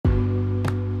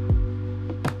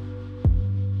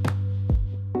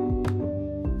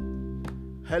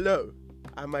Hello,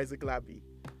 I'm Isaac Labby.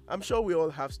 I'm sure we all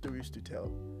have stories to tell.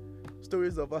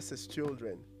 Stories of us as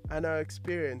children and our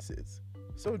experiences.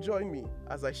 So join me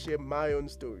as I share my own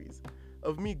stories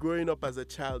of me growing up as a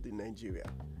child in Nigeria.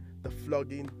 The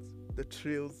floggings, the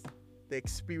thrills, the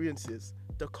experiences,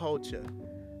 the culture,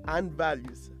 and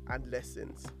values and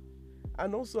lessons.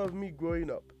 And also of me growing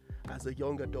up as a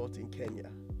young adult in Kenya.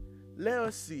 Let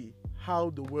us see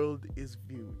how the world is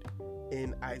viewed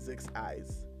in Isaac's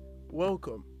eyes.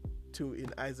 Welcome to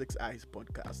In Isaac's Eyes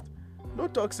podcast. No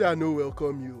talk say I no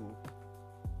welcome you.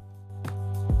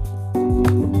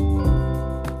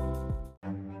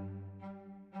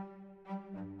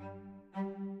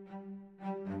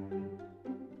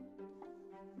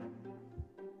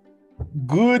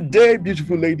 Good day,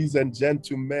 beautiful ladies and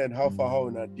gentlemen. How far how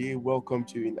on a day? Welcome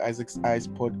to In Isaac's Eyes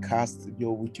podcast.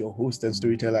 You're with your host and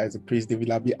storyteller, Isaac Praise David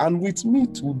Labby, and with me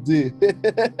today,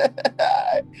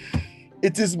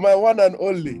 it is my one and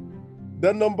only,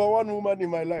 the number one woman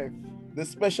in my life, the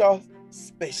special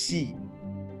specie,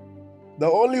 the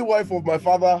only wife of my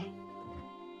father.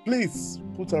 Please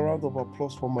put a round of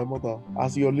applause for my mother.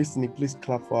 As you're listening, please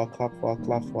clap for her, clap for her,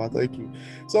 clap for her. Thank you.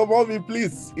 So, mommy,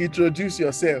 please introduce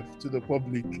yourself to the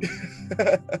public.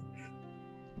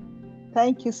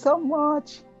 Thank you so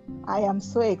much. I am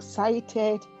so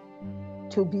excited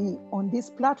to be on this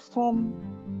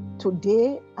platform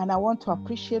today, and I want to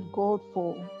appreciate God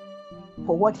for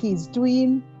what He is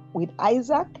doing with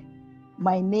Isaac.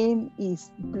 My name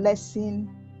is Blessing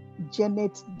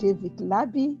Janet David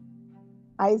Labby,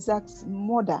 Isaac's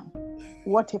mother.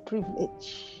 What a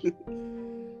privilege.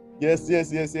 Yes.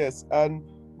 And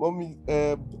mommy,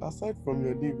 aside from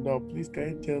your name now, please can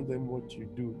you tell them what you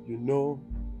do? You know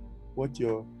what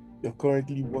you're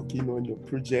currently working on, your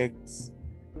projects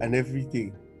and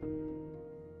everything.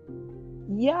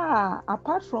 Yeah,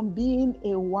 apart from being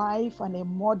a wife and a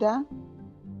mother,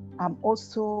 I'm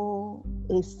also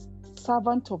a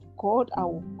servant of God, I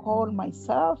will call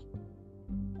myself.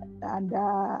 And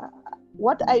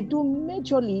what I do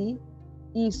majorly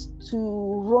is to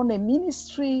run a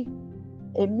ministry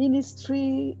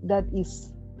that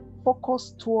is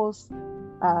focused towards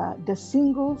the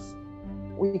singles.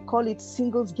 We call it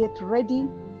Singles Get Ready.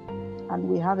 And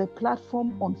we have a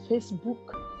platform on Facebook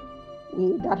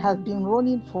that has been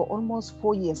running for almost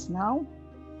 4 years now.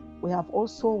 We have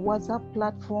also WhatsApp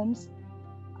platforms.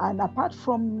 And apart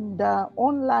from the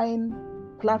online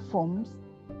platforms,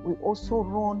 we also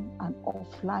run an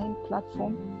offline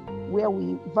platform where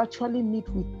we virtually meet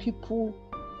with people,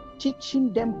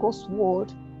 teaching them God's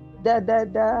word.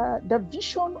 The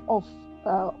vision of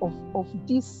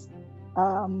this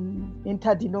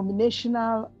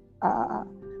interdenominational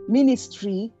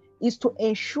ministry is to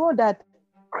ensure that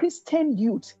Christian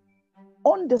youth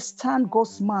understand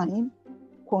God's mind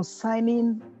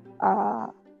concerning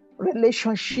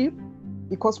relationship,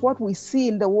 because what we see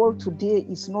in the world today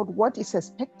is not what is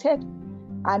expected.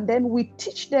 And then we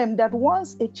teach them that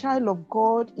once a child of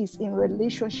God is in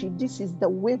relationship, this is the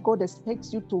way God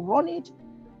expects you to run it.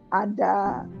 And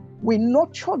we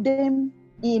nurture them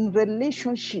in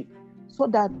relationship so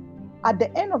that at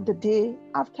the end of the day,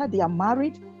 after they are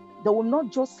married, they will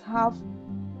not just have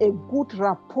a good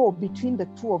rapport between the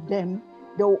two of them,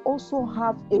 they will also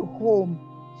have a home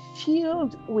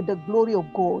filled with the glory of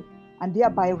God, and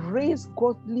thereby raise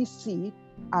godly seed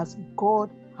as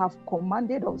God have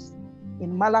commanded us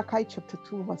in Malachi chapter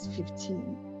 2, verse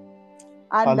 15.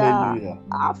 And Hallelujah.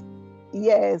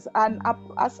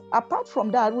 apart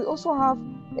from that, we also have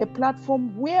a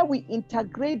platform where we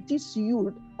integrate these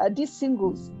youth, these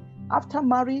singles. After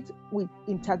marriage, we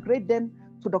integrate them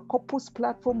to the couples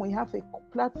platform. We have a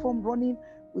platform running.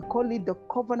 We call it the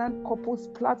Covenant Couples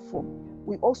platform.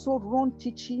 We also run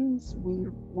teachings.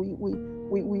 We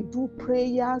do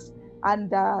prayers, and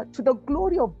to the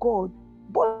glory of God,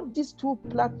 both these two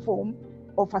platforms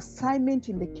of assignment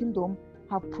in the kingdom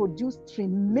have produced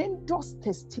tremendous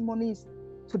testimonies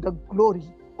to the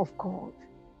glory of God.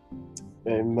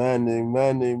 Amen.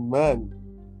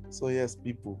 So yes,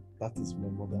 people, that is my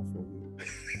mother for you.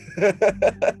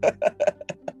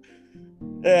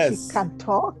 Yes. She can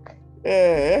talk.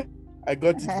 Yeah, I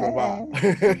got it from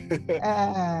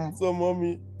her. So,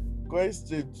 mommy, going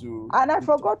straight to... And I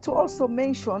forgot to also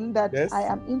mention that yes? I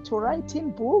am into writing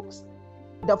books.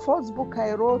 The first book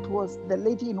I wrote was The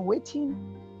Lady in Waiting.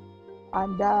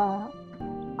 And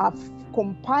I've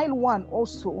compiled one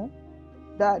also.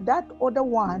 That other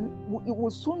one, it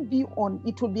will soon be on,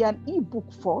 it will be an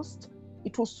ebook first.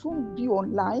 It will soon be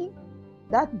online.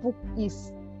 That book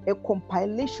is a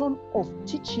compilation of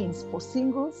teachings for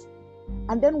singles.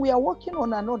 And then we are working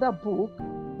on another book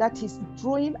that is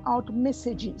drawing out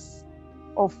messages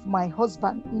of my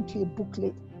husband into a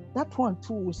booklet. That one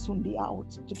too will soon be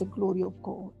out, to the glory of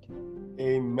God.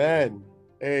 Amen.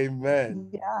 Amen.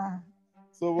 Yeah.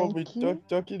 So when we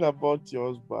talking about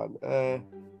your husband,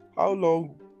 how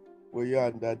long were you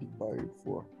and Daddy married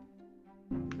for?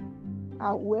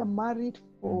 We're married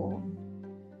for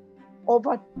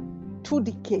over 2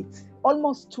 decades,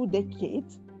 almost 2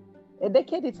 decades. A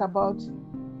decade is about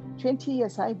 20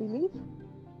 years, I believe.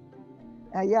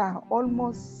 Yeah,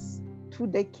 almost 2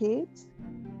 decades,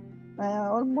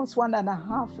 almost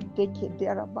 1.5 decades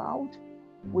thereabout.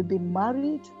 We've been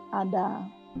married, and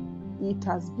it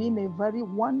has been a very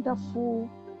wonderful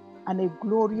and a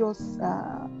glorious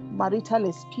marital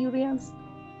experience,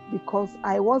 because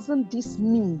I wasn't this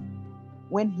me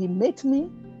when he met me,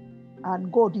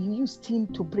 and God used him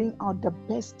to bring out the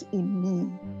best in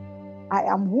me. I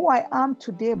am who I am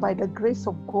today by the grace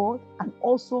of God, and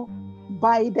also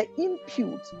by the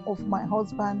input of my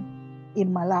husband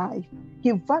in my life.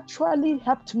 He virtually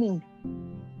helped me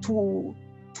to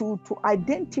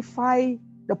identify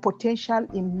the potential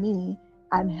in me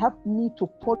and helped me to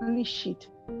polish it.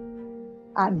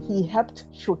 And he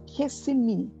helped showcasing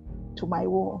me to my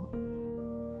world.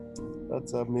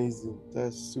 That's amazing.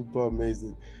 That's super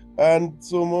amazing. And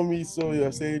so, Mommy, so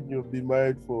you're saying you've been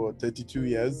married for 32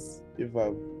 years, if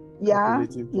I'm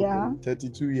calculating properly.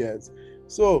 32 years.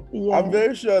 So I'm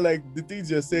very sure, like, the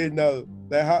things you're saying now,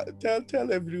 like,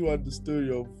 tell everyone the story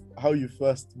of how you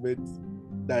first met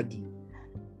Daddy.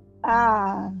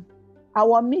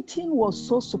 Our meeting was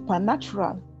so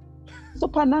supernatural.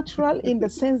 Supernatural in the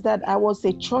sense that I was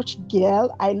a church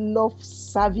girl. I love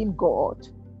serving God.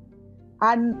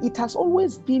 And it has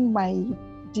always been my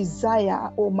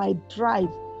desire or my drive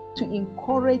to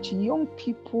encourage young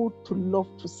people to love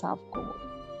to serve God,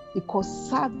 because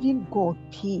serving God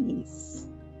pays.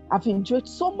 I've enjoyed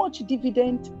so much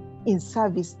dividend in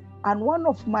service, and one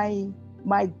of my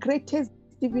greatest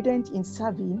dividend in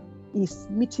serving is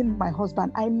meeting my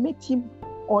husband. I met him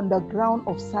on the ground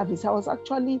of service. I was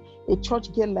actually a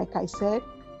church girl, like I said,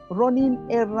 running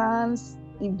errands.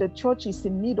 If the church is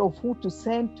in need of who to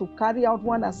send to carry out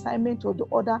one assignment or the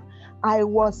other, I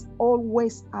was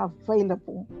always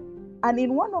available. And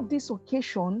in one of these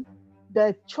occasions,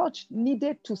 the church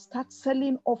needed to start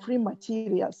selling offering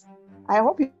materials. I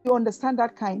hope you understand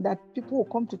that kind, that people will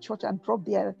come to church and drop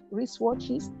their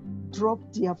wristwatches, drop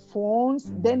their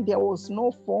phones. Then there was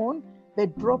no phone. They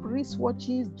drop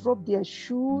wristwatches, drop their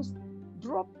shoes,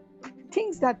 drop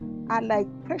things that are like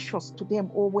precious to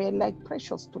them or were like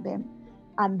precious to them.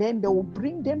 And then they will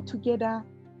bring them together.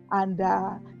 And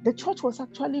the church was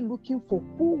actually looking for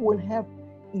who will help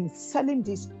in selling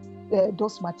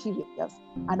those materials.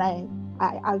 And I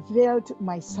availed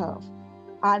myself.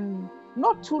 And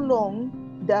not too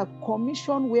long, the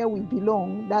commission where we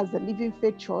belong, that's the Living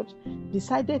Faith Church,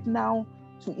 decided now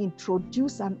to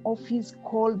introduce an office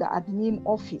called the admin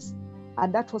office.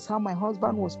 And that was how my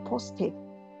husband was posted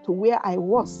to where I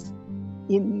was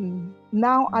in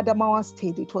now Adamawa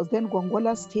State. It was then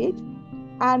Gongola State.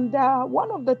 And one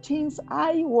of the things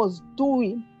I was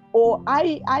doing, or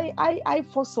I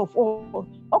first of all,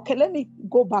 okay, let me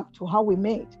go back to how we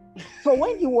met. So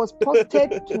when he was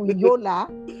posted to Yola,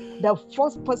 the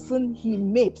first person he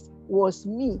met was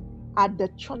me at the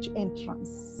church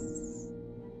entrance.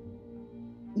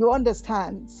 You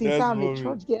understand? Since I'm a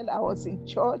church girl, I was in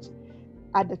church.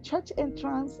 At the church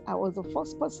entrance, I was the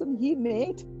first person he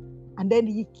met. And then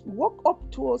he walked up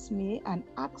towards me and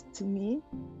asked me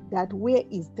that where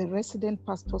is the resident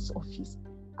pastor's office?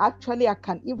 Actually, I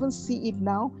can even see it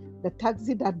now, the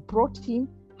taxi that brought him,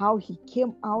 how he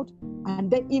came out.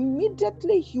 And then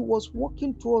immediately he was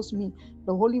walking towards me.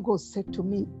 The Holy Ghost said to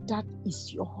me, that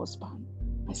is your husband.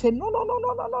 I said,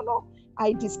 no.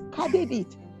 I discarded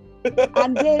it.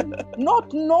 And then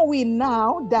not knowing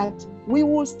now that we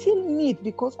will still meet,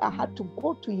 because I had to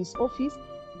go to his office.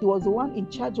 He was the one in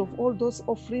charge of all those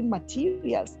offering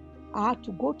materials. I had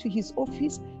to go to his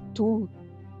office to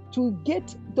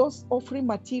get those offering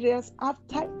materials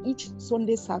after each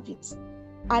Sunday service.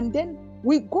 And then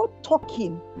we go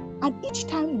talking. And each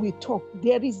time we talk,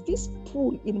 there is this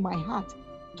pull in my heart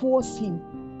towards him.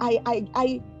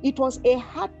 It was a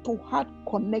heart-to-heart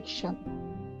connection.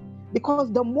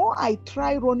 Because the more I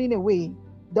try running away,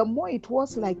 the more it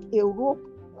was like a rope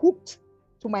hooked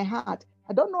to my heart.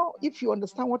 I don't know if you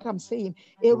understand what I'm saying.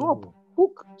 A rope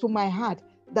hooked to my heart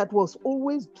that was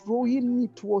always drawing me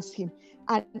towards him.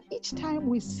 And each time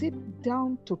we sit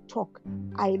down to talk,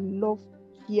 I love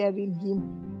hearing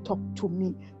him talk to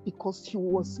me, because he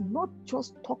was not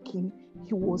just talking,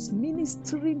 he was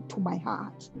ministering to my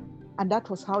heart. And that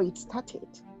was how it started.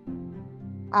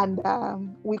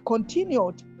 And we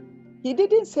continued. He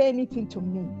didn't say anything to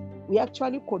me. We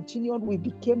actually continued. We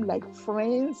became like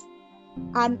friends.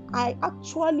 And I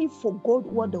actually forgot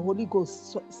what the Holy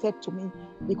Ghost said to me,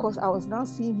 because I was now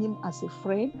seeing him as a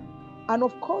friend. And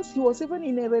of course, he was even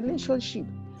in a relationship.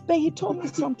 But he told me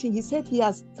something. He said he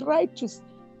has tried to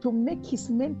make his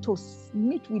mentors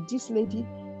meet with this lady,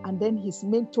 and then his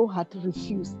mentor had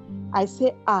refused. I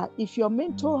say, if your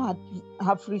mentor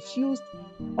have refused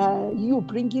you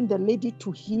bringing the lady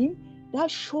to him, that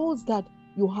shows that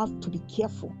you have to be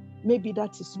careful. Maybe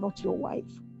that is not your wife.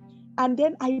 And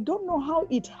then I don't know how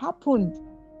it happened.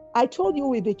 I told you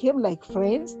we became like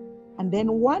friends. And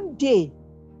then one day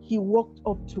he walked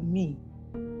up to me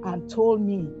and told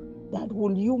me that,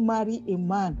 will you marry a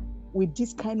man with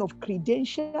this kind of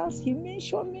credentials? He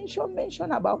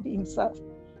mentioned about himself.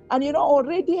 And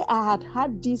already I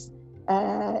had this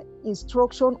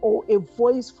instruction or a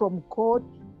voice from God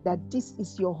that this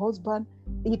is your husband.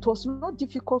 It was not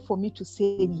difficult for me to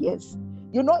say yes.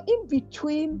 In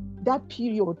between that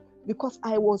period, because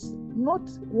I was not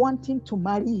wanting to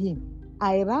marry him,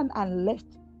 I ran and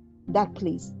left that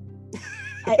place.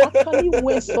 I actually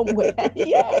went somewhere.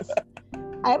 Yes,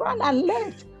 I ran and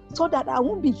left so that I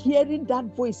won't be hearing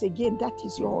that voice again. That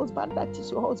is your husband. That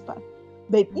is your husband.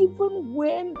 But even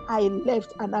when I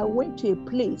left and I went to a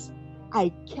place,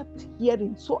 I kept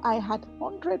hearing. So I had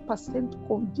 100%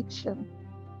 conviction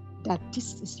that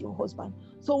this is your husband.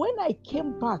 So when I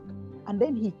came back and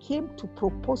then he came to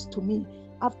propose to me,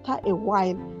 after a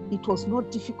while, it was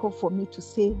not difficult for me to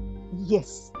say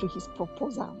yes to his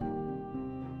proposal.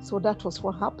 So that was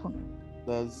what happened.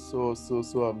 That's so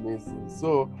amazing.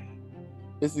 So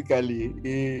basically,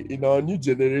 in our new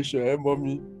generation,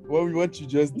 mommy, what you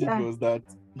just did was that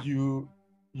you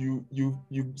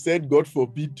said God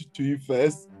forbid to him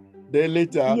first, then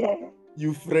later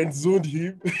you friend zoned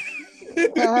him,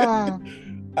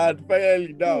 and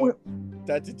finally now,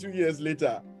 32 years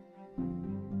later,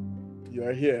 you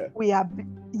are here. We are,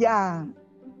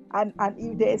 and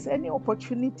if there is any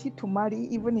opportunity to marry,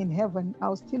 even in heaven,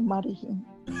 I'll still marry him,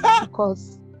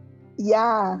 because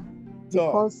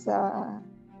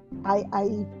I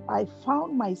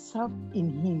found myself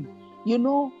in him.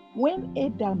 When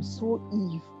Adam saw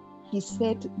Eve, he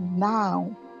said,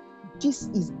 now this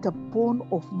is the bone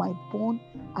of my bone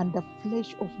and the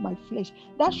flesh of my flesh.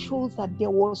 That shows that there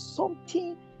was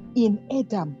something in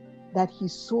Adam that he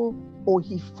saw, or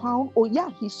he found,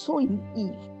 he saw in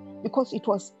Eve, because it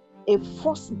was a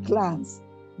first glance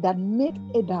that made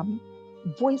Adam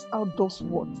voice out those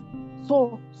words.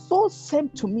 So same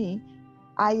to me,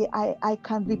 I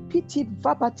can repeat it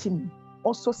verbatim,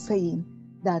 also saying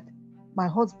that my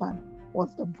husband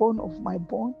was the bone of my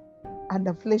bone and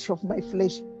the flesh of my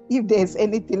flesh, if there's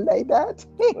anything like that.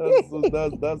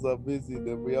 That's amazing.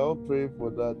 And we are all praying for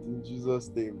that in Jesus'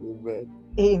 name. Amen.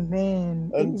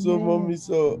 Amen. And so, mommy,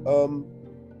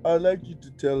 I'd like you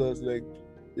to tell us, like,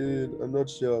 in a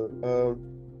nutshell,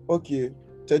 okay,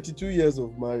 32 years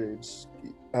of marriage,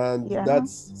 and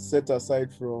that's set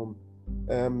aside from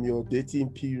your dating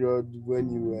period when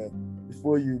you were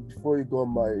before you got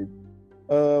married.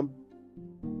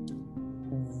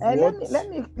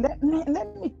 Let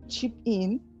me chip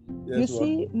in. Yes, you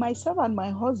see, myself and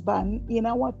my husband, in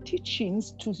our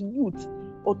teachings to youth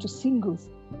or to singles,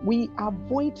 we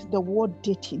avoid the word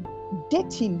dating.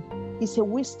 Dating is a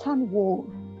Western word.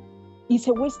 It's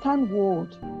a Western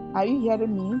word. Are you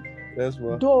hearing me? Yes,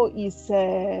 ma'am.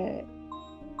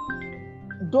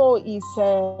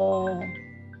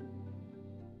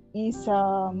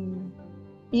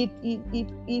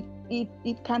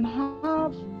 It can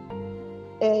have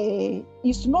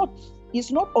it's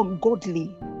not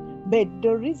ungodly, but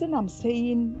the reason I'm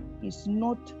saying it's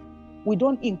not, we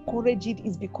don't encourage it,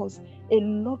 is because a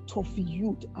lot of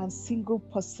youth and single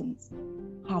persons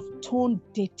have turned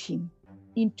dating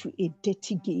into a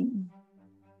dirty game.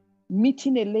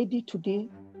 Meeting a lady today,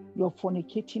 you're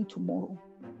fornicating tomorrow.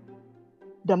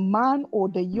 The man or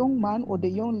the young man or the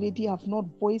young lady have not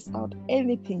voiced out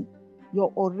anything,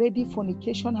 you're already,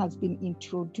 fornication has been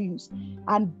introduced.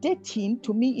 And dating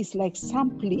to me is like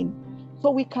sampling.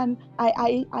 So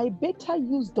I better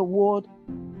use the word,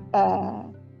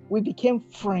 we became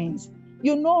friends.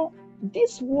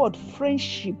 This word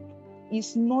friendship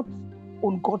is not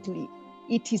ungodly.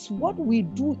 It is what we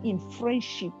do in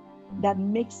friendship that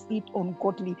makes it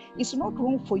ungodly. It's not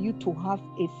wrong for you to have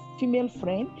a female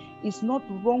friend. It's not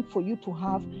wrong for you to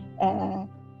have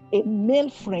a male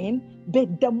friend,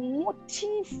 but the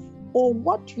motive or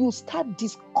what you start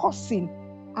discussing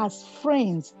as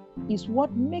friends is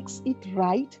what makes it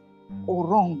right or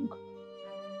wrong.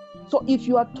 So if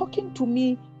you are talking to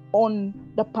me on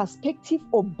the perspective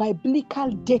of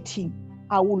biblical dating,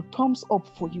 I will thumbs up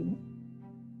for you.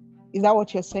 Is that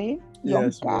what you're saying? Young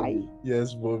Yes, guy. mommy.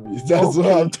 Yes, mommy. That's what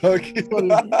I'm talking So,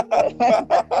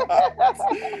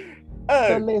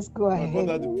 Hey, let's go my ahead.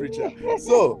 mother, the preacher.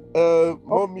 So,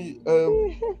 mommy,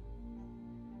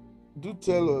 do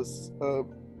tell us,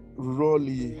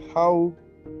 Rolly, how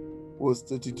was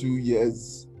 32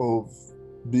 years of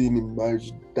being in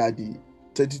marriage, daddy?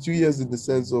 32 years in the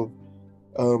sense of,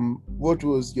 what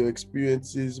was your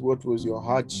experiences? What was your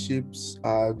hardships?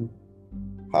 And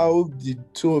how did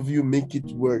two of you make it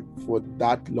work for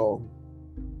that long?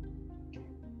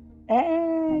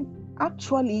 And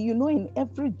actually, you know, in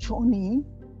every journey,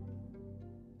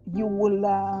 you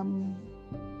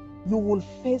will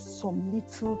face some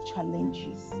little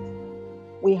challenges.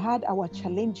 We had our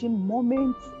challenging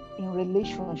moments in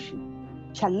relationship,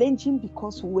 challenging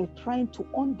because we were trying to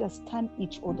understand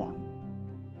each other.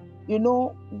 You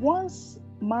know, once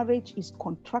marriage is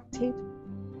contracted,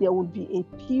 there will be a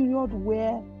period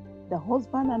where the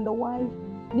husband and the wife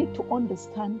need to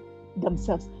understand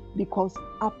themselves, because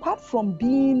apart from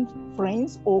being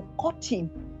friends or courting,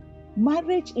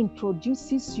 marriage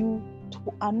introduces you to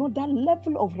another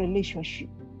level of relationship.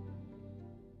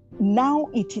 Now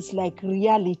it is like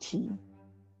reality.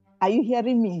 Are you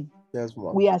hearing me? Yes,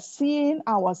 mom. We are seeing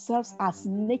ourselves as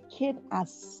naked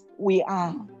as we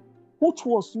are, which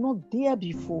was not there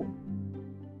before.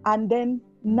 And then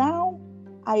now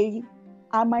I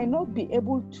might not be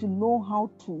able to know how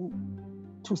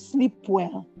to sleep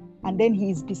well. And then he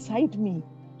is beside me.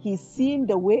 He's seeing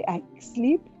the way I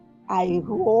sleep, I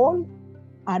roll,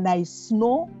 and I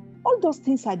snore. All those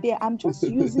things are there. I'm just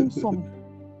using some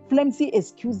flimsy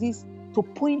excuses to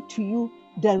point to you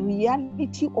the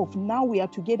reality of now we are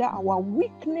together. Our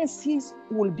weaknesses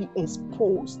will be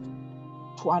exposed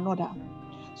to another.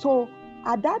 So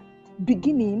at that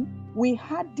beginning, we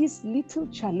had this little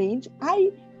challenge.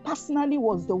 I personally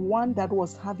was the one that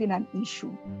was having an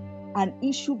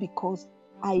issue because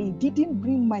I didn't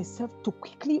bring myself to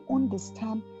quickly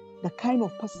understand the kind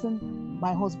of person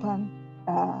my husband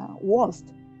was.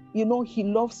 You know, he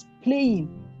loves playing.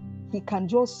 He can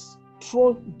just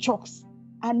throw jokes.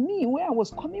 And me, where I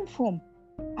was coming from,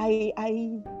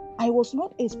 I was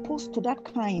not exposed to that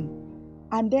kind.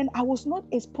 And then I was not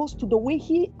exposed to the way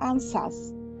he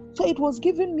answers. So it was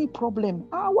giving me problem.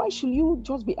 Why should you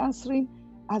just be answering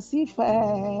as if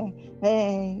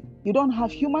you don't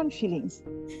have human feelings?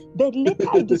 But later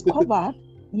I discovered,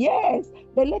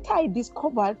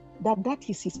 that that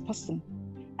is his person.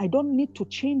 I don't need to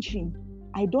change him.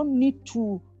 I don't need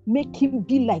to make him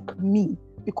be like me,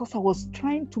 because I was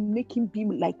trying to make him be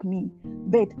like me.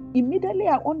 But immediately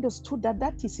I understood that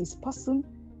that is his person,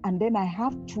 and then I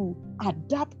have to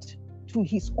adapt to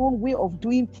his own way of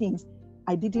doing things.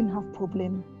 I didn't have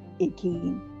problem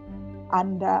again.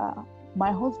 And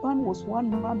my husband was one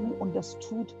man who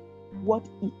understood what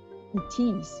it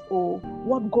is, or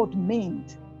what God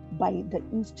meant by the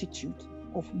institute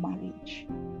of marriage.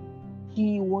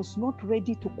 He was not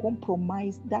ready to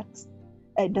compromise that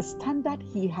the standard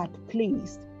he had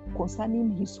placed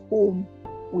concerning his home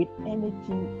with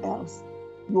anything else.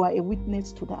 You are a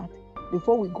witness to that.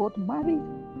 Before we got married,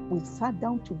 we sat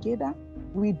down together.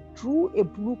 We drew a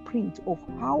blueprint of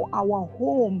how our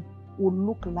home would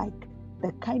look like,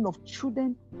 the kind of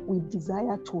children we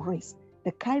desire to raise,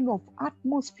 the kind of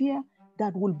atmosphere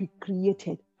that will be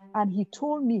created. And he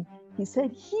told me, he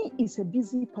said, he is a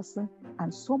busy person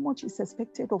and so much is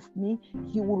expected of me.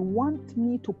 He will want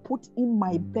me to put in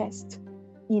my best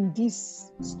in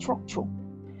this structure.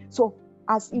 So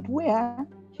as it were,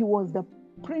 he was the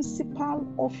principal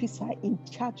officer in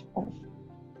charge of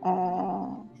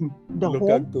the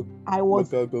home. I was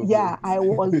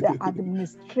the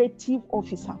administrative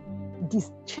officer,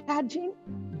 discharging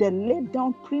the laid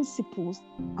down principles,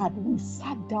 and we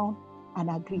sat down and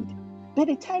agreed. By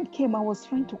the time came, I was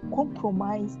trying to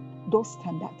compromise those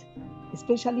standards,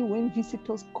 especially when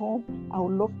visitors come. I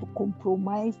would love to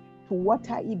compromise, to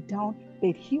water it down,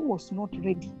 but he was not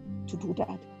ready to do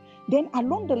that. Then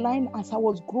along the line, as I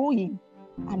was growing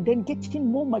and then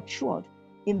getting more matured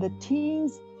in the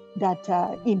things that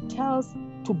entails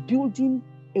to building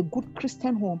a good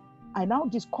Christian home, I now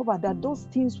discovered that those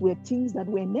things were things that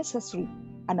were necessary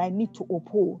and I need to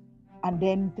uphold. And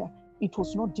then it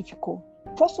was not difficult.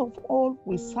 First of all,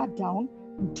 we sat down,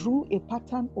 drew a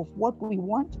pattern of what we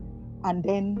want, and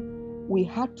then we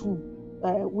had to,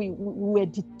 we were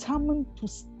determined to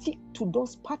stick to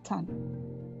those patterns.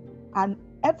 And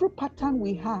every pattern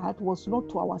we had was not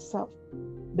to ourselves,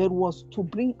 but was to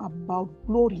bring about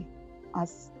glory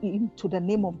as into the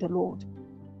name of the Lord.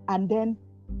 And then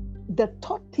the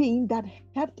third thing that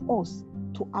helped us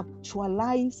to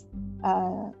actualize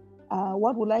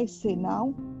what will I say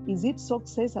now? Is it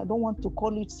success? I don't want to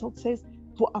call it success.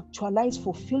 To actualize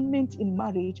fulfillment in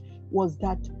marriage was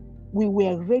that we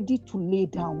were ready to lay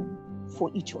down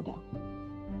for each other.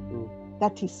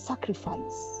 That is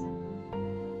sacrifice.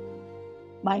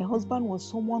 My husband was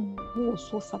someone who was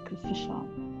so sacrificial.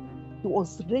 He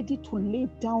was ready to lay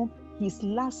down his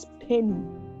last penny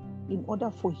in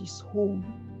order for his home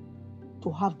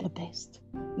to have the best,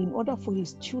 in order for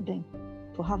his children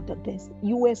to have the best.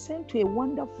 You were sent to a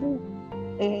wonderful,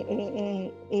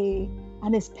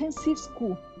 an expensive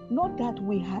school. Not that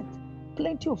we had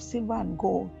plenty of silver and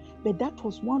gold, but that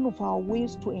was one of our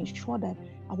ways to ensure that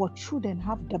our children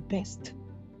have the best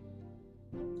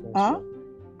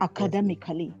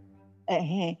academically.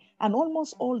 And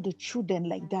almost all the children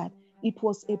like that. It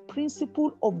was a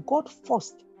principle of God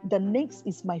first, the next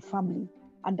is my family.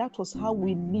 And that was how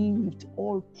we lived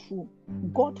all through.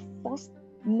 God first,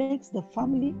 next the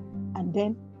family, and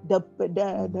then the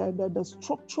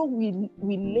structure we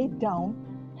laid down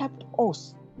helped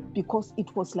us, because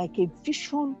it was like a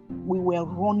vision we were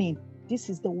running. This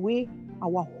is the way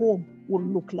our home will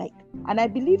look like. And I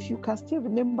believe you can still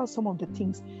remember some of the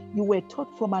things you were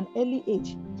taught from an early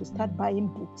age to start buying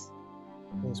books.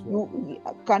 Yes,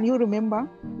 can you remember?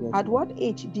 Yes. At what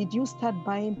age did you start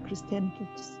buying Christian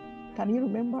books? Can you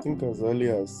remember? I think as early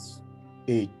as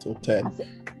 8 or 10.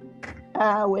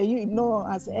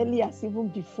 As early as even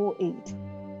before 8.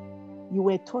 You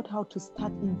were taught how to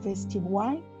start investing.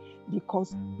 Why?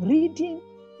 Because reading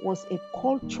was a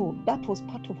culture that was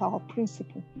part of our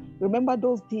principle. Remember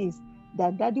those days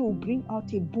that Daddy will bring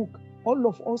out a book, all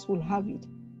of us will have it.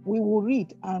 We will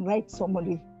read and write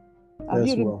summary. Have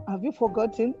you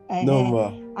forgotten? No,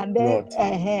 ma. And then,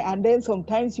 and then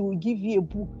sometimes he will give you a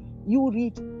book. You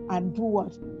read and do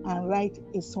what? And write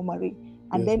a summary.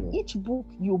 And then each book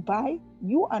you buy,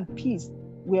 you and Peace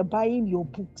were buying your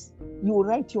books. You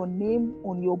write your name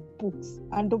on your books.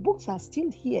 And the books are still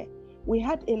here. We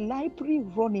had a library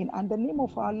running, and the name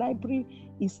of our library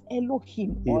is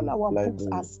Elohim. All our books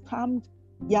are stamped,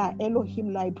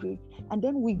 Elohim Library. And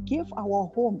then we gave our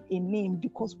home a name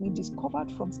because we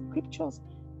discovered from scriptures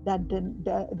that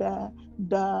the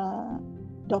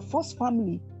first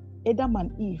family, Adam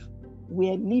and Eve,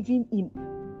 were living in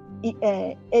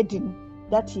Eden,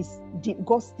 that is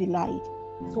God's delight.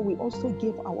 So we also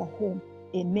gave our home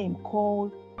a name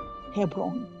called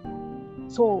Hebron.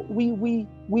 So we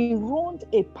run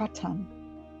a pattern,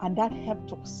 and that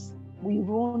helped us. We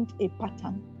run a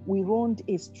pattern, we run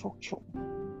a structure.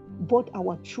 Both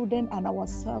our children and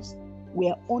ourselves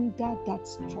were under that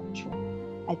structure.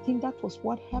 I think that was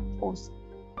what helped us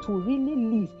to really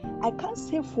live. I can't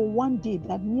say for one day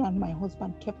that me and my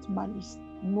husband kept malice.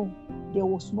 No, there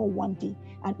was no one day.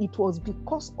 And it was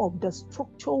because of the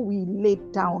structure we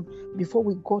laid down before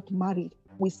we got married.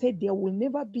 We said there will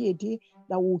never be a day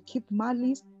that we'll keep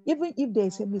malice. Even if there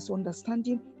is a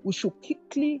misunderstanding, we should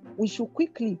quickly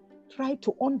try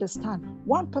to understand.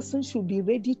 One person should be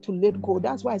ready to let go.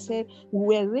 That's why I said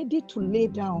we were ready to lay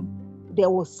down. There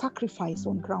was sacrifice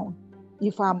on ground.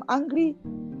 If I'm angry,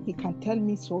 he can tell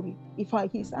me sorry. If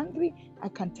he's angry, I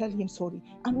can tell him sorry.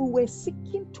 And we were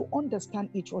seeking to understand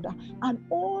each other. And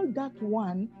all that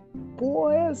one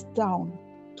boils down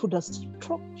to the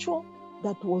structure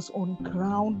that was on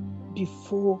ground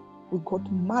before we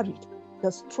got married.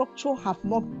 The structure have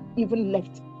not even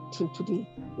left till today.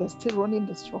 We're still running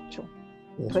the structure.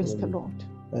 Yes, praise the Lord.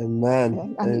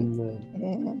 Amen.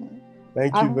 Amen.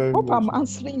 Thank you very much. I hope I'm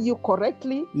answering you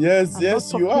correctly. Yes,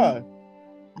 you are.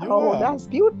 That's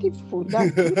beautiful.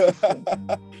 That's beautiful.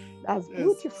 That's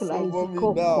beautiful. So,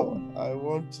 Mommy, now I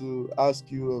want to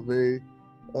ask you a very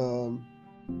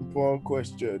important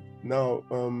question. Now,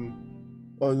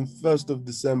 on 1st of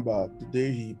December, the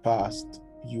day he passed,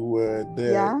 you were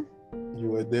there. Yeah. You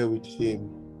were there with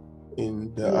him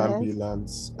in the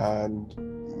ambulance, and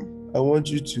I want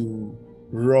you to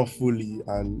roughly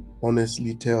and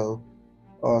honestly tell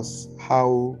us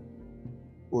how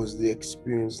was the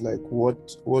experience like.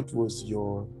 What was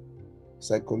your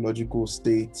psychological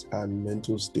state and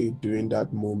mental state during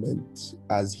that moment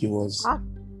as he was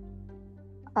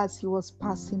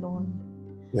passing on?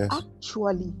 Yes.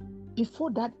 Actually,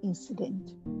 before that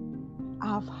incident,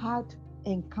 I've had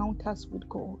encounters with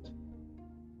God.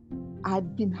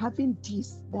 I'd been having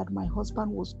this that my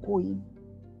husband was going.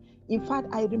 In fact,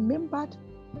 I remembered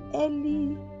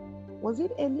was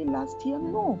it early last year?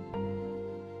 No.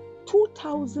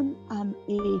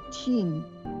 2018.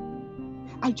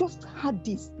 I just had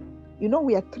this.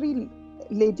 We are 3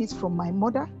 ladies from my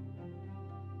mother.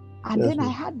 And then I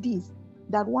had this,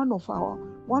 that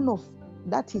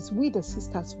that is we the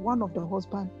sisters, one of the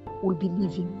husband will be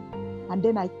leaving. And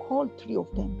then I called 3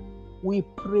 of them. We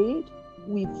prayed,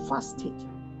 we fasted.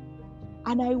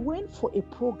 And I went for a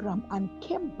program and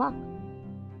came back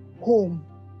home,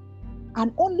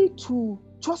 and only to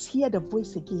just hear the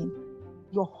voice again,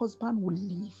 your husband will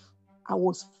leave. I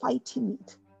was fighting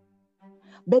it.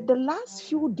 But the last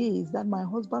few days that my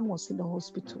husband was in the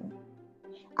hospital,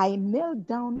 I knelt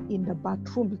down in the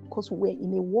bathroom, because we're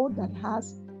in a ward that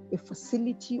has a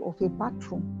facility of a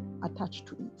bathroom attached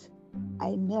to it.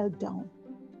 I knelt down.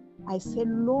 I said,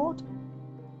 Lord,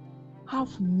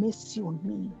 have mercy on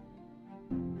me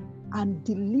and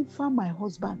deliver my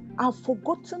husband. I've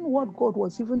forgotten what God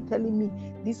was even telling me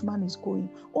this man is going.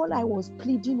 All I was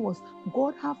pleading was,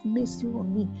 God, have mercy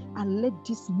on me and let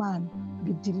this man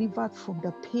be delivered from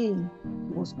the pain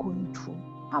he was going through.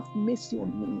 Have mercy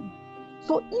on me.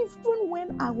 So even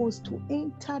when I was to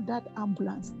enter that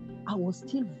ambulance, I was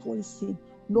still voicing,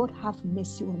 Lord, have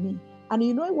mercy on me. And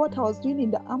you know what I was doing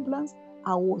in the ambulance?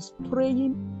 I was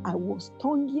praying, I was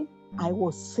tonguing, I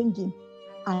was singing.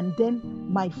 And then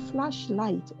my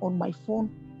flashlight on my phone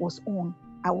was on.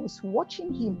 I was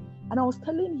watching him, and I was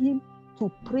telling him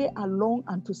to pray along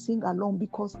and to sing along,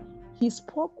 because he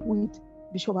spoke with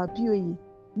Bishop Abioye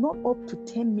not up to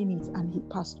 10 minutes and he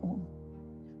passed on.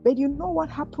 But you know what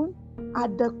happened?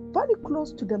 At the very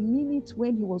close to the minute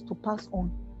when he was to pass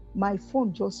on, my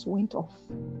phone just went off.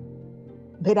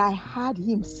 But I heard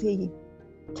him saying,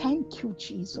 thank you,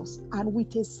 Jesus. And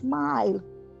with a smile,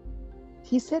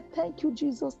 he said, thank you,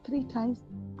 Jesus, 3 times,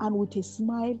 and with a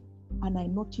smile, and I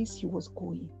noticed he was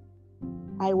going.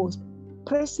 I was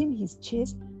pressing his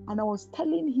chest, and I was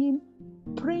telling him,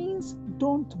 Prince,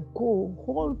 don't go,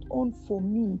 hold on for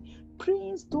me.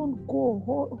 Prince, don't go,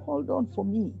 hold on for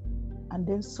me. And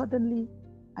then suddenly,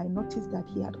 I noticed that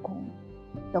he had gone.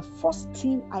 The first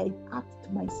thing I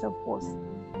asked myself was,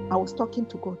 I was talking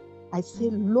to God. I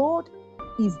said, Lord,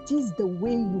 is this the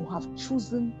way you have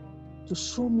chosen to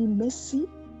show me mercy?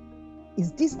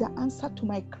 Is this the answer to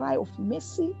my cry of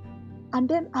mercy? And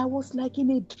then I was like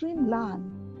in a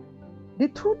dreamland. The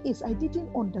truth is, I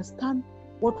didn't understand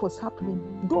what was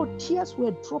happening. Though tears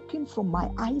were dropping from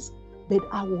my eyes, but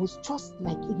I was just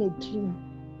like in a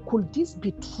dream. Could this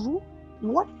be true?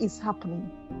 What is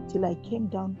happening? Till I came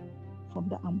down from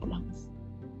the ambulance.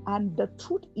 And the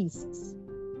truth is,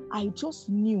 I just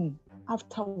knew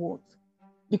afterwards,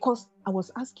 because I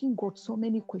was asking God so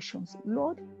many questions.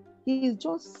 Lord, he is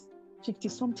just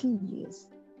 50-something years.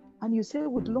 And you say,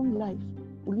 with long life,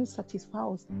 will you satisfy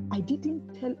us? I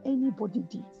didn't tell anybody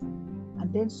this.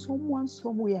 And then someone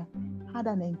somewhere had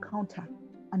an encounter.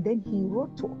 And then he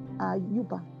wrote to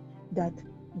Ayuba that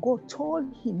God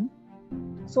told him,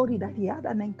 that he had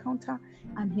an encounter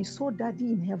and he saw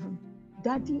Daddy in heaven.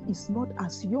 Daddy is not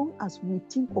as young as we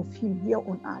think of him here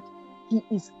on earth. He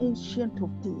is ancient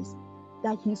of days.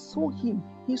 That he saw him.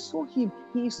 He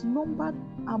is numbered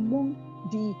among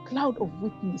the cloud of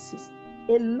witnesses.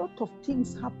 A lot of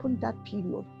things happened that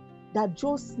period that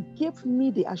just gave me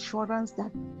the assurance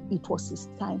that it was his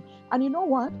time. And you know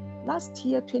what? Last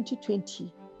year,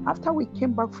 2020, after we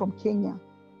came back from Kenya,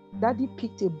 Daddy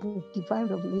picked a book, Divine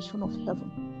Revelation of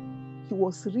Heaven. He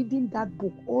was reading that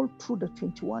book all through the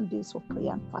 21 days of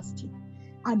prayer and fasting.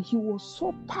 And he was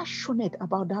so passionate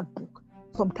about that book.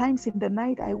 Sometimes in the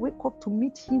night, I wake up to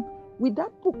meet him with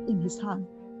that book in his hand.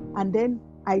 And then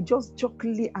I just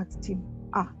jokingly asked him,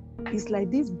 it's like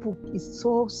this book is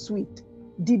so sweet.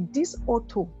 Did this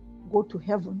author go to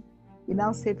heaven? He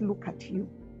now said, look at you.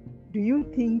 Do you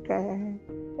think,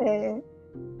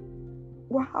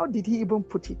 how did he even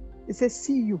put it? He said,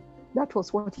 see you. That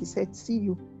was what he said, see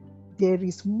you. There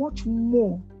is much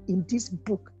more in this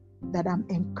book that I'm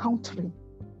encountering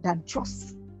than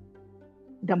just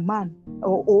the man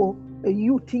or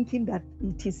you thinking that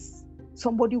it is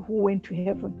somebody who went to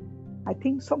heaven. I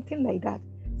think something like that.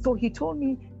 So he told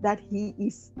me that he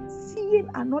is seeing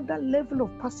another level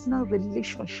of personal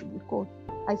relationship with God.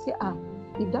 I say,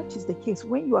 if that is the case,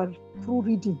 when you are through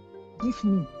reading, give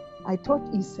me. I thought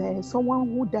it's someone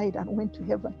who died and went to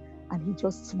heaven, and he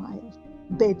just smiled.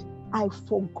 But I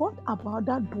forgot about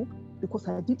that book because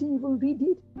I didn't even read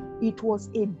it. It was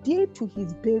a day to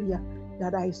his burial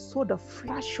that I saw the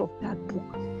flash of that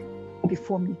book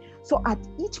before me. So at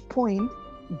each point,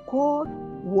 God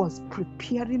was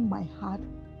preparing my heart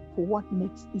for what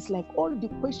next. It's like all the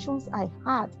questions I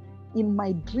had in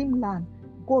my dreamland,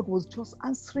 God was just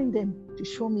answering them to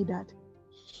show me that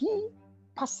he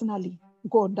personally,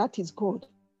 God, that is God,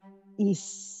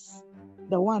 is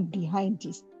the one behind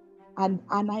this. And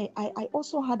I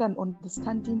also had an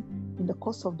understanding in the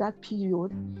course of that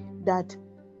period that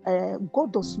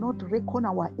God does not reckon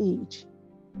our age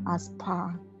as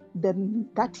per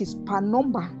that is per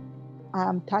number.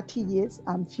 I'm 30 years,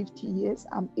 I'm 50 years,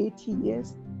 I'm 80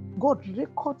 years. God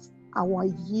records our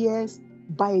years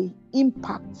by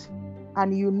impact.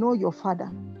 And you know your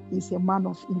father is a man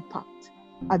of impact.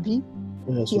 Abi,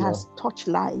 Yes, he ma'am. has touched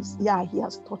lives. Yeah, he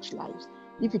has touched lives.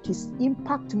 If it is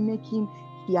impact making,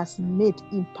 he has made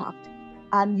impact.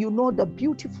 And you know, the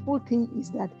beautiful thing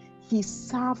is that he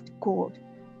served God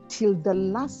till the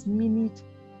last minute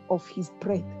of his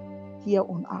breath here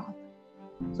on earth.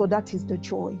 So that is the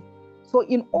joy. So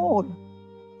in all,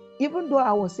 even though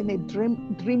I was in a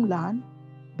dreamland,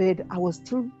 but I was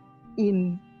still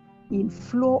in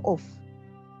flow of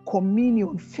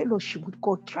communion, fellowship with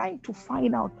God, trying to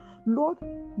find out, Lord,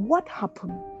 what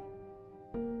happened?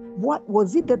 What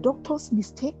was it? The doctor's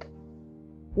mistake?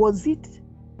 Was it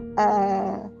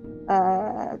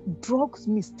drugs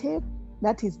mistake?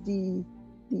 That is the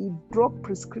drug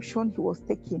prescription he was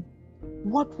taking.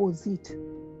 What was it?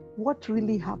 What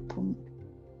really happened?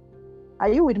 Are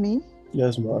you with me?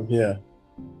 Yes, ma'am. Yeah.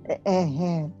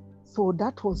 So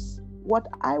that was what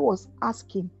I was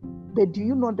asking. But do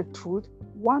you know the truth?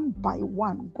 One by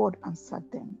one, God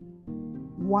answered them.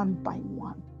 One by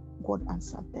one, God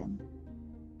answered them.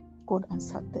 God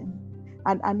answered them.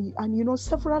 And you know,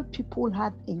 several people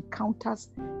had encounters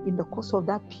in the course of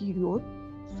that period.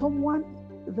 Someone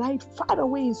right far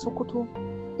away in Sokoto,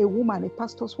 a woman, a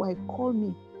pastor's wife, called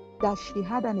me that she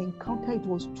had an encounter. It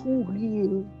was too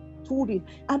real, too real.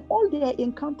 And all their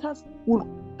encounters will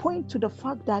point to the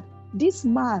fact that this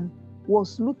man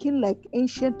was looking like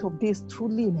Ancient of Days,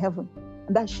 truly in heaven.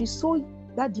 And that she saw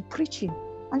Daddy preaching.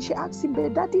 And she asked him,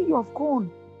 but Daddy, you have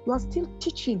gone. You are still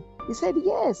teaching. He said,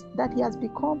 yes, that he has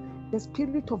become the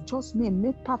spirit of just men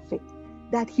made perfect,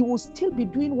 that he will still be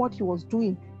doing what he was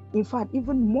doing. In fact,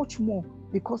 even much more,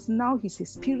 because now he's a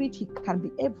spirit, he can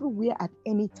be everywhere at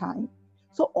any time.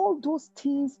 So all those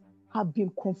things have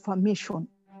been confirmation.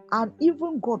 And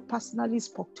even God personally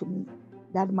spoke to me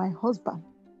that my husband,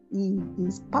 he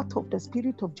is part of the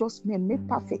spirit of just men made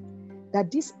perfect,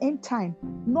 that this end time,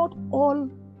 not all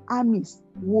armies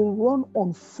will run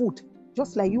on foot,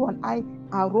 just like you and I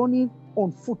are running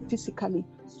on foot physically.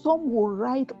 Some will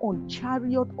ride on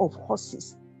chariot of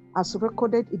horses, as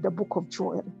recorded in the book of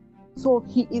Joel. So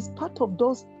he is part of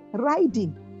those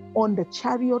riding on the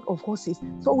chariot of horses.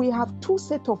 So we have two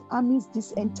sets of armies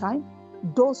this end time,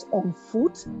 those on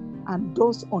foot and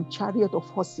those on chariot of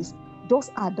horses. Those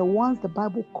are the ones the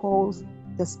Bible calls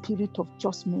the spirit of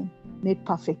just men made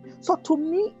perfect. So to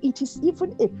me, it is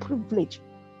even a privilege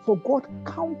for God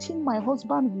counting my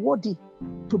husband worthy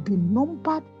to be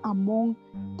numbered among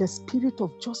the spirit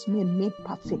of just men made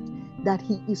perfect, that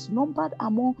he is numbered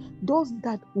among those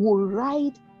that will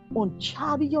ride on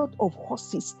chariot of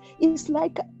horses. It's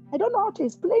like, I don't know how to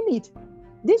explain it.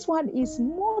 This one is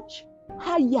much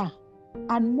higher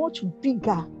and much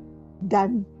bigger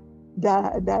than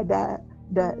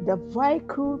the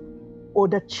vehicle or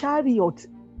the chariot.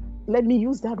 Let me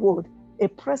use that word. A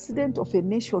president of a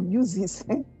nation uses.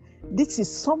 This is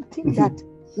something that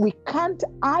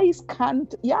eyes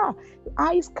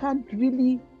can't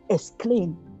really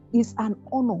explain. It's an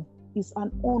honor. It's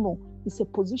an honor. It's a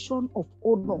position of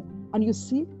honor. And you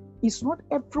see, it's not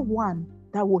everyone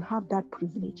that will have that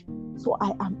privilege. So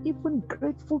I am even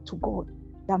grateful to God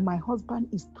that my husband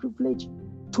is privileged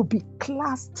to be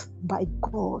classed by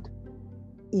God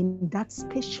in that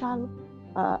special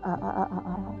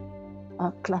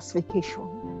classification,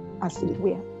 as it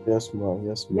were. Yes, ma'am.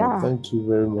 Yes, ma'am. Yeah. Thank you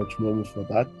very much, Mommy, for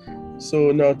that.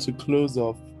 So now to close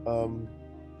off,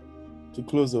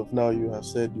 now you have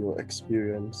said your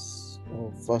experience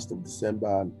of 1st of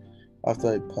December and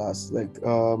after it passed.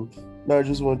 Now I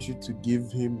just want you to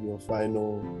give him your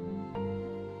final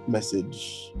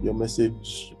message,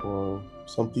 or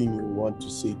something you want to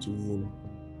say to him.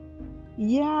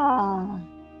 Yeah,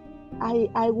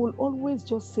 I will always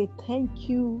just say thank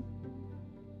you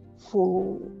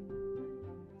for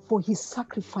his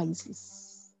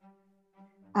sacrifices,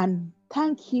 and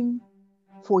thank him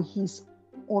for his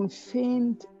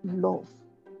unfeigned love.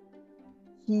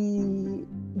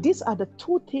 These are the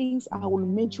two things I will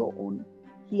major on.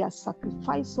 He has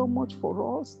sacrificed so much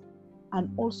for us, and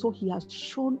also he has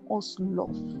shown us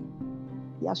love.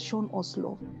 He has shown us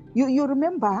love. You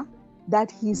remember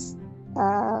that his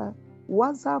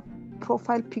WhatsApp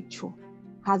profile picture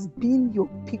has been your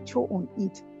picture on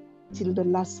it till the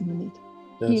last minute.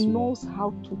 He knows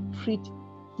how to treat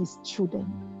his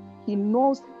children. He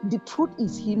knows, the truth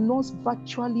is, he knows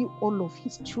virtually all of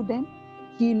his children.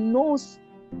 He knows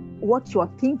what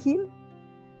you're thinking,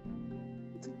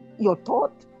 your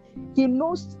thought. He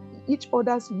knows each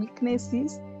other's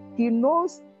weaknesses. He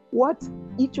knows what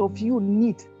each of you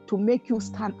need to make you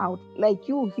stand out. Like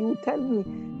you, he will tell me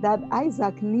that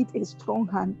Isaac needs a strong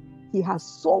hand. He has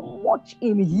so much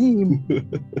in him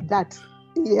that,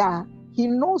 he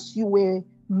knows you were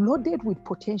loaded with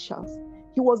potentials.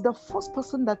 He was the first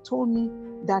person that told me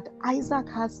that Isaac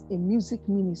has a music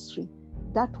ministry.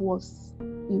 That was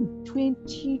in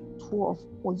 2012.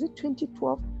 Was it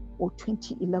 2012 or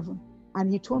 2011?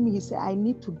 And he told me, he said, I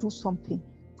need to do something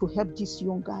to help this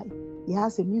young guy. He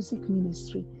has a music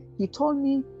ministry. He told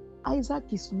me Isaac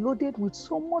is loaded with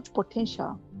so much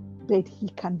potential, but he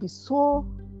can be so,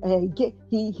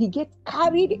 he gets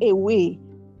carried away,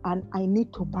 and I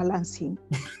need to balance him.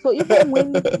 So even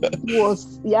when he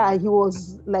was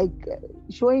like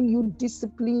showing you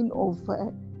discipline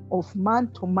of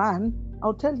man to man,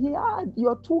 I'll tell him,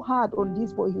 you're too hard on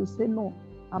this boy. He'll say, no,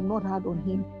 I'm not hard on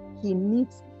him. He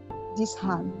needs this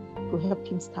hand to help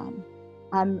him stand.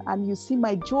 And you see,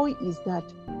 my joy is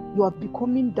that you are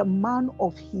becoming the man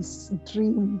of his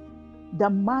dream, the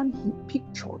man he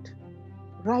pictured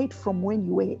right from when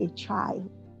you were a child.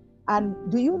 And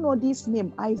do you know this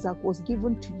name, Isaac, was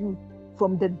given to you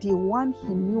from the day one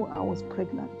he knew I was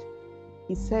pregnant.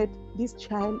 He said, this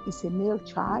child is a male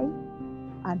child,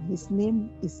 and his name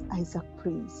is Isaac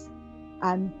Praise.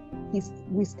 And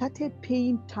we started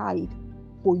paying tithe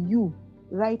for you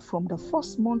right from the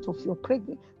first month of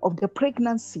the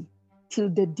pregnancy till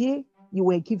the day you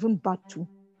were given birth to.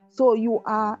 So you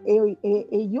are a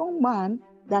young man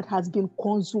that has been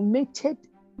consummated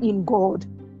in God.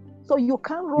 So you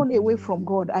can't run away from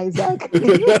God, Isaac.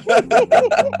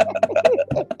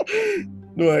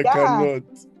 No, I cannot.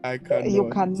 I cannot. You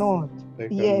cannot.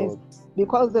 Yes,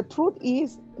 because the truth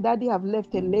is that they have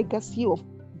left a legacy of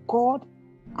God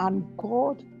and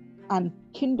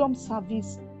kingdom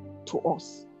service to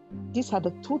us. These are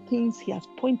the two things he has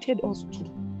pointed us to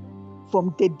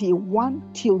from the day one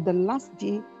till the last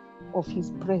day of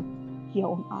his breath here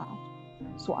on earth.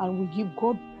 So, and we give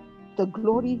God the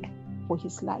glory for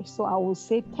his life. So I will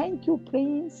say thank you,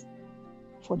 Prince,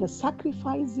 for the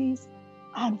sacrifices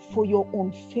and for your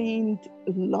unfeigned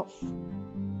love.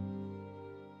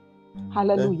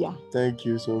 Hallelujah. Thank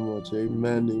you so much.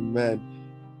 Amen. Amen.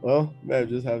 Well, I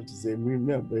just have to say,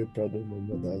 I'm very proud of my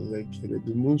mother. Like,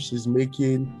 the moves she's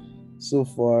making so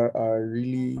far are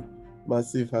really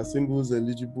massive. Her singles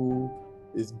eligible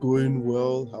is going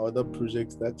well. Her other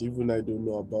projects that even I don't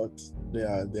know about,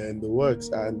 they're in the works,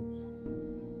 and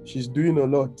she's doing a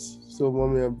lot. So,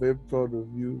 Mommy, I'm very proud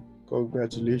of you.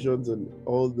 Congratulations on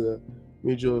all the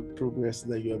major progress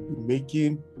that you have been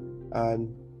making,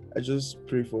 and I just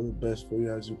pray for the best for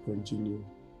you as you continue.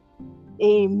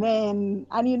 Amen.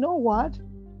 And you know what?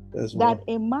 That's that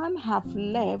a man have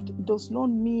left does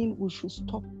not mean we should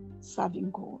stop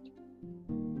serving God.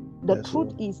 The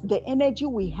truth is, the energy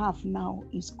we have now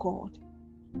is God.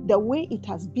 The way it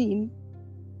has been,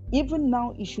 even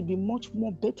now, it should be much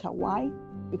more better. Why?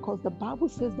 Because the Bible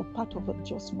says the path of a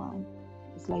just man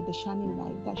is like the shining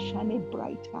light that shineth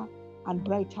brighter and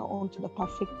brighter unto the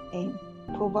perfect end.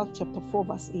 Proverbs chapter 4,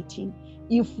 verse 18.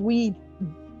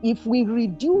 If we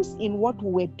reduce in what we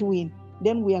were doing,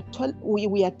 then we are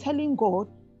telling God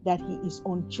that he is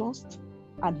unjust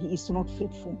and he is not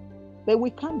faithful. But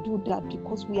we can't do that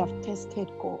because we have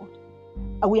tested God.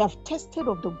 And we have tested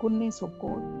of the goodness of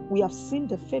God. We have seen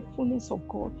the faithfulness of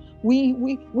God. We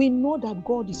know that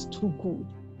God is too good.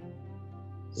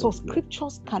 So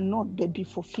scriptures cannot be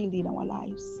fulfilled in our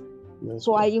lives.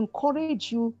 So I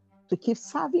encourage you to keep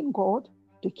serving God,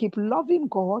 to keep loving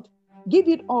God, give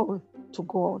it all to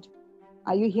God.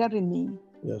 Are you hearing me?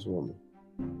 Yes, woman.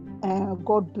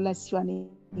 God bless you and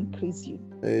increase you.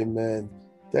 Amen.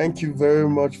 Thank you very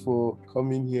much for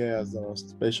coming here as our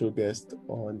special guest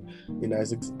in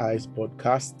Isaac's Eyes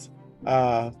podcast.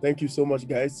 Thank you so much,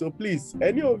 guys. So please,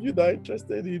 any of you that are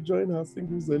interested in joining our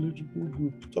singles eligible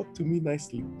group, talk to me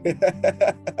nicely.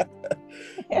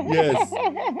 Yes,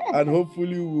 and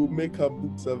hopefully we'll make our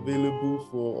books available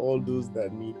for all those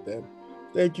that need them.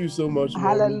 Thank you so much,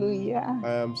 Hallelujah. Mommy.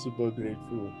 I am super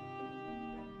grateful.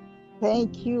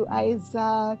 Thank you,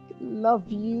 Isaac. Love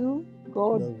you.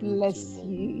 God bless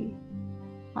you.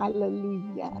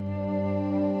 Hallelujah.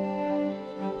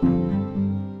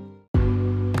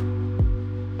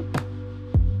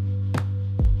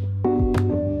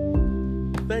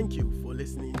 Thank you for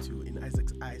listening to In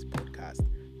Isaac's Eyes podcast.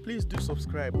 Please do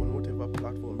subscribe on whatever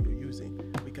platform you're using.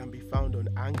 We can be found on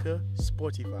Anchor,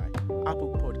 Spotify,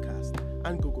 Apple Podcast,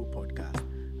 and Google Podcast,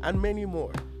 and many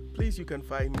more. Please, you can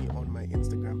find me on my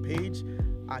Instagram page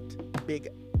at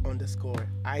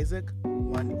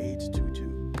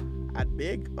big_Isaac1822. At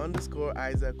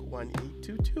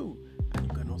big_Isaac1822. And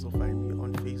you can also find me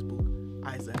on Facebook,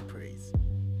 Isaac Praise.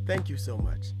 Thank you so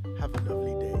much. Have a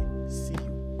lovely day.